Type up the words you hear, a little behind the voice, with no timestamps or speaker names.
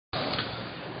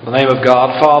In the name of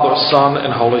God, Father, Son, and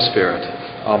Holy Spirit.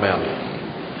 Amen.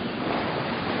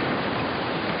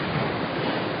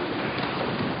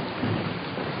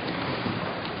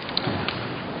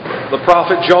 The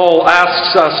prophet Joel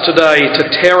asks us today to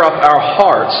tear up our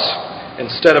hearts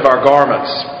instead of our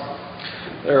garments.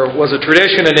 There was a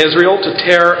tradition in Israel to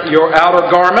tear your outer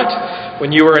garment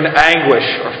when you were in anguish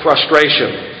or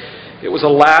frustration. It was a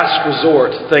last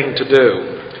resort thing to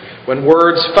do. When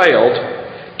words failed,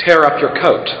 tear up your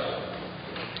coat.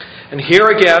 And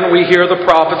here again we hear the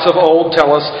prophets of old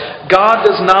tell us God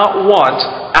does not want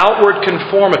outward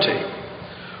conformity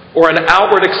or an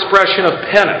outward expression of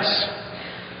penance,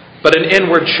 but an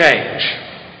inward change.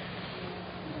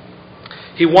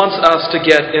 He wants us to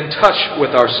get in touch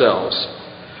with ourselves,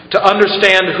 to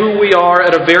understand who we are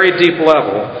at a very deep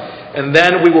level, and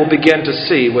then we will begin to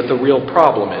see what the real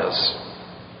problem is.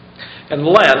 And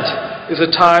Lent is a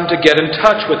time to get in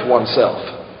touch with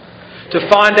oneself, to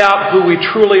find out who we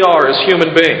truly are as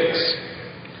human beings.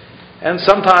 And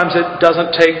sometimes it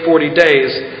doesn't take 40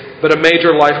 days, but a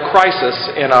major life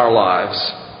crisis in our lives.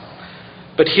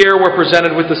 But here we're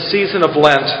presented with the season of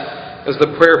Lent, as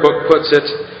the prayer book puts it,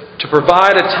 to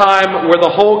provide a time where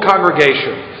the whole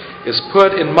congregation is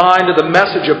put in mind of the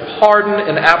message of pardon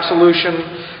and absolution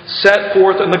set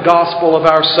forth in the gospel of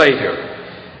our Savior,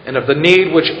 and of the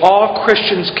need which all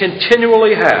Christians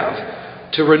continually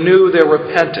have to renew their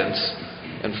repentance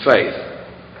and faith.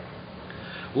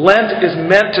 Lent is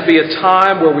meant to be a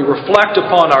time where we reflect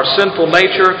upon our sinful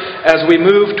nature as we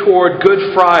move toward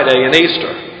Good Friday and Easter.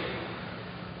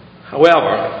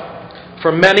 However,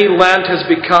 for many, Lent has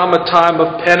become a time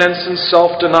of penance and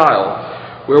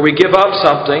self-denial, where we give up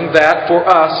something that, for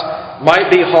us, might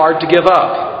be hard to give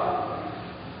up.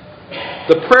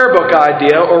 The prayer book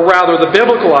idea, or rather the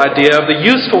biblical idea of the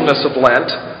usefulness of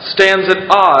Lent, stands at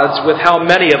odds with how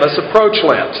many of us approach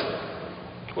Lent.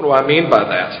 What do I mean by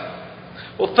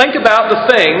that? Well, think about the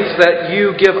things that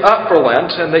you give up for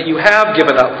Lent and that you have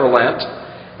given up for Lent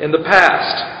in the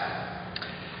past.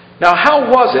 Now, how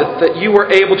was it that you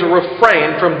were able to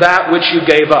refrain from that which you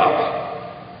gave up?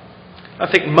 I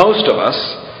think most of us,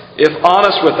 if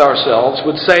honest with ourselves,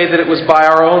 would say that it was by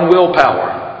our own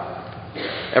willpower.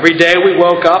 Every day we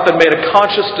woke up and made a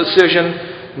conscious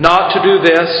decision not to do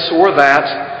this or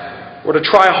that, or to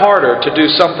try harder to do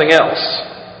something else.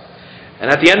 And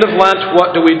at the end of Lent,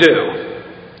 what do?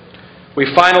 We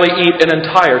finally eat an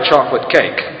entire chocolate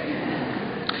cake.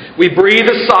 We breathe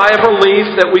a sigh of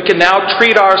relief that we can now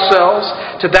treat ourselves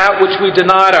to that which we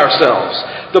denied ourselves.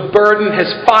 The burden has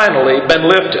finally been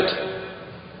lifted.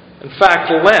 In fact,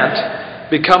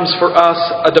 Lent becomes for us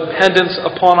a dependence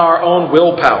upon our own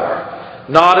willpower,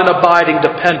 not an abiding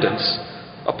dependence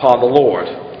upon the Lord.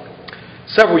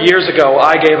 Several years ago,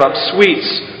 I gave up sweets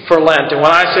for Lent. And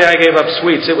when I say I gave up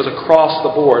sweets, it was across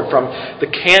the board, from the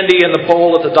candy in the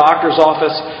bowl at the doctor's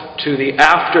office to the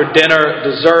after-dinner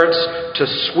desserts to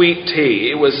sweet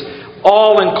tea. It was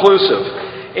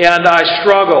all-inclusive. And I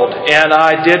struggled, and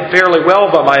I did fairly well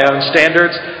by my own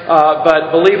standards.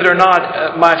 But believe it or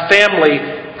not, my family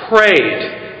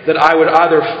prayed that I would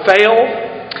either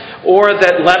fail or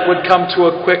that Lent would come to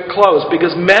a quick close,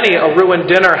 because many a ruined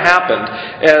dinner happened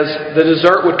as the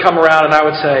dessert would come around and I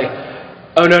would say,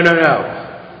 "Oh, no,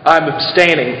 I'm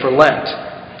abstaining for Lent."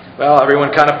 Well,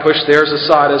 everyone kind of pushed theirs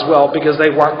aside as well because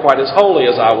they weren't quite as holy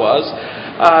as I was.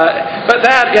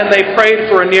 And they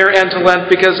prayed for a near end to Lent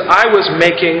because I was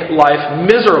making life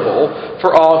miserable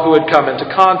for all who had come into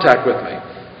contact with me.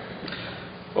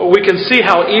 Well, we can see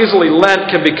how easily Lent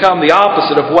can become the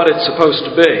opposite of what it's supposed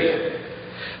to be.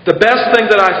 The best thing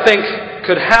that I think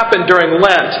could happen during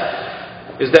Lent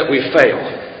is that we fail.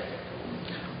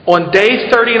 On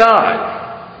day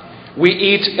 39, we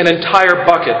eat an entire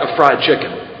bucket of fried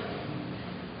chicken.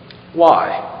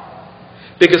 Why?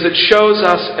 Because it shows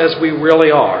us as we really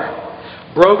are,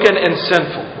 broken and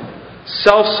sinful,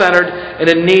 self-centered and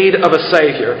in need of a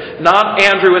Savior. Not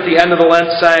Andrew at the end of the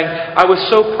Lent saying, "I was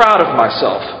so proud of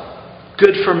myself.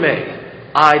 Good for me.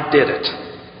 I did it."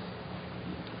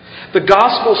 The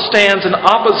gospel stands in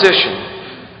opposition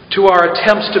to our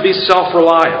attempts to be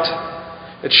self-reliant.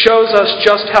 It shows us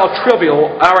just how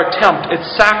trivial our attempt at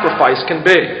sacrifice can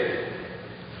be.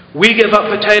 We give up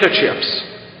potato chips,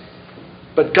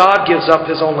 but God gives up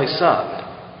His only Son.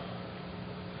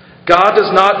 God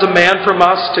does not demand from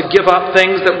us to give up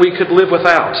things that we could live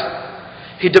without.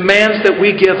 He demands that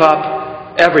we give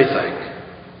up everything.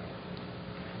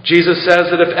 Jesus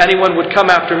says that if anyone would come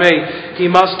after me, he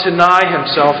must deny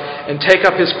himself and take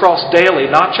up his cross daily,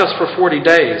 not just for 40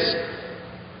 days,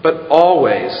 but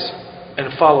always,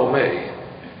 and follow me.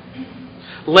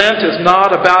 Lent is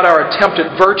not about our attempt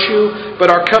at virtue, but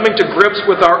our coming to grips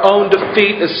with our own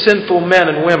defeat as sinful men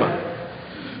and women.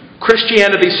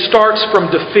 Christianity starts from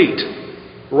defeat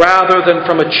rather than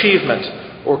from achievement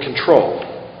or control.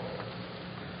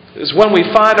 It is when we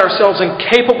find ourselves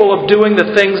incapable of doing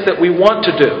the things that we want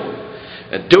to do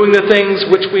and doing the things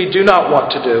which we do not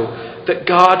want to do that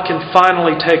God can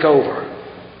finally take over.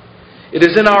 It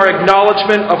is in our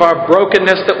acknowledgement of our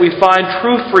brokenness that we find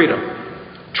true freedom,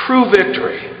 true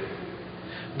victory.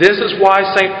 This is why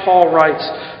St. Paul writes,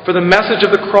 "For the message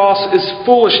of the cross is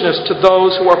foolishness to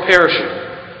those who are perishing,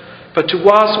 but to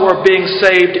us who are being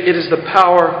saved, it is the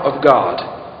power of God."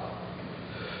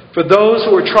 For those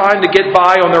who are trying to get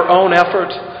by on their own effort,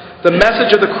 the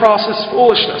message of the cross is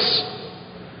foolishness.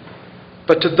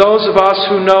 But to those of us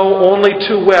who know only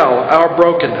too well our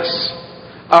brokenness,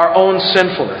 our own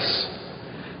sinfulness,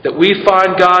 that we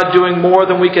find God doing more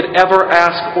than we could ever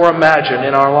ask or imagine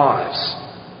in our lives.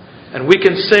 And we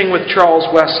can sing with Charles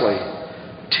Wesley,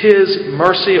 "'Tis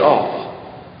mercy all,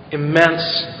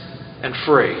 immense and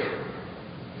free."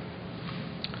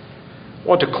 I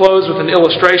want to close with an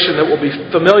illustration that will be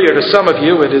familiar to some of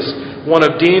you. It is one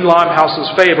of Dean Limehouse's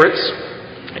favorites.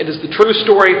 It is the true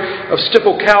story of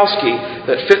Stipolkowski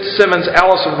that Fitzsimmons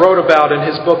Allison wrote about in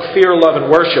his book Fear, Love, and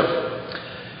Worship.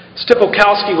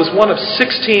 Stipolkowski was one of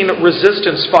 16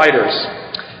 resistance fighters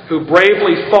who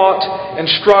bravely fought and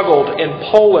struggled in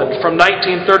Poland from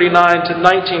 1939 to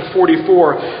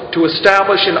 1944 to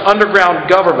establish an underground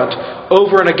government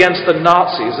over and against the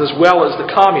Nazis as well as the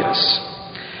communists.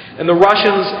 And the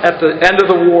Russians at the end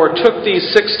of the war took these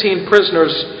 16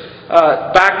 prisoners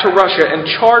back to Russia and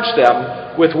charged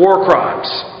them with war crimes.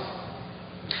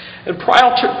 And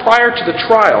prior to the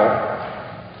trial,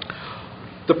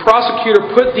 the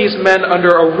prosecutor put these men under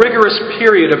a rigorous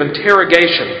period of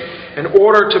interrogation in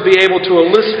order to be able to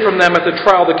elicit from them at the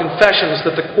trial the confessions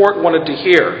that the court wanted to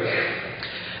hear.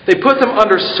 They put them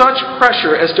under such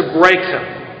pressure as to break them.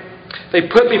 They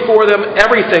put before them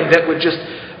everything that would just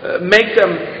make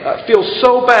them feel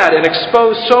so bad and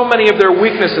expose so many of their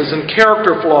weaknesses and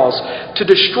character flaws to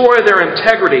destroy their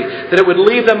integrity that it would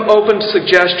leave them open to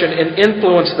suggestion and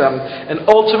influence them and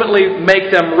ultimately make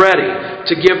them ready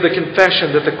to give the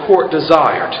confession that the court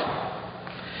desired.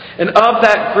 And of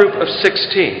that group of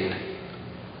 16,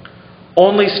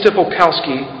 only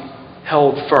Stipolkowski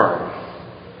held firm.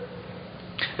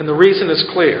 And the reason is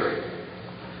clear.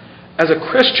 As a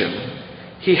Christian,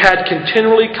 he had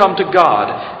continually come to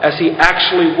God as he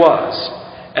actually was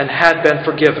and had been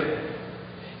forgiven.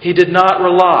 He did not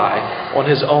rely on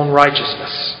his own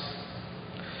righteousness.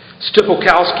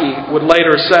 Stipolkowski would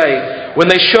later say, "When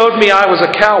they showed me I was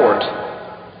a coward,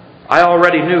 I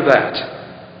already knew that.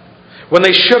 When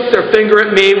they shook their finger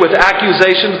at me with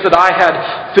accusations that I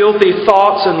had filthy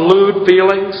thoughts and lewd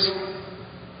feelings,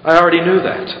 I already knew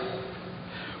that.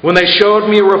 When they showed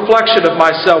me a reflection of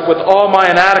myself with all my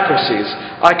inadequacies,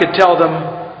 I could tell them,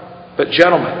 but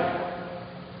gentlemen,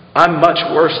 I'm much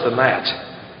worse than that.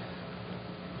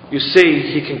 You see,"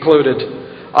 he concluded,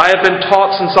 "I have been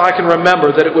taught since I can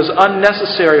remember that it was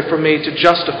unnecessary for me to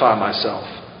justify myself.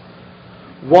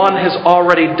 One has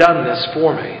already done this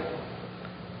for me,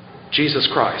 Jesus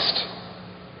Christ."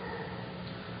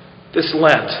 This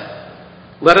Lent,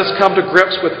 let us come to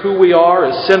grips with who we are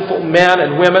as sinful men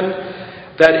and women,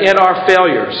 that in our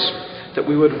failures, that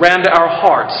we would rend our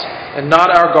hearts and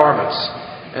not our garments,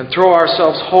 and throw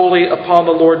ourselves wholly upon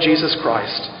the Lord Jesus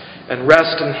Christ, and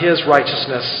rest in His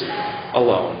righteousness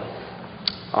alone.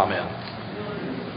 Amen.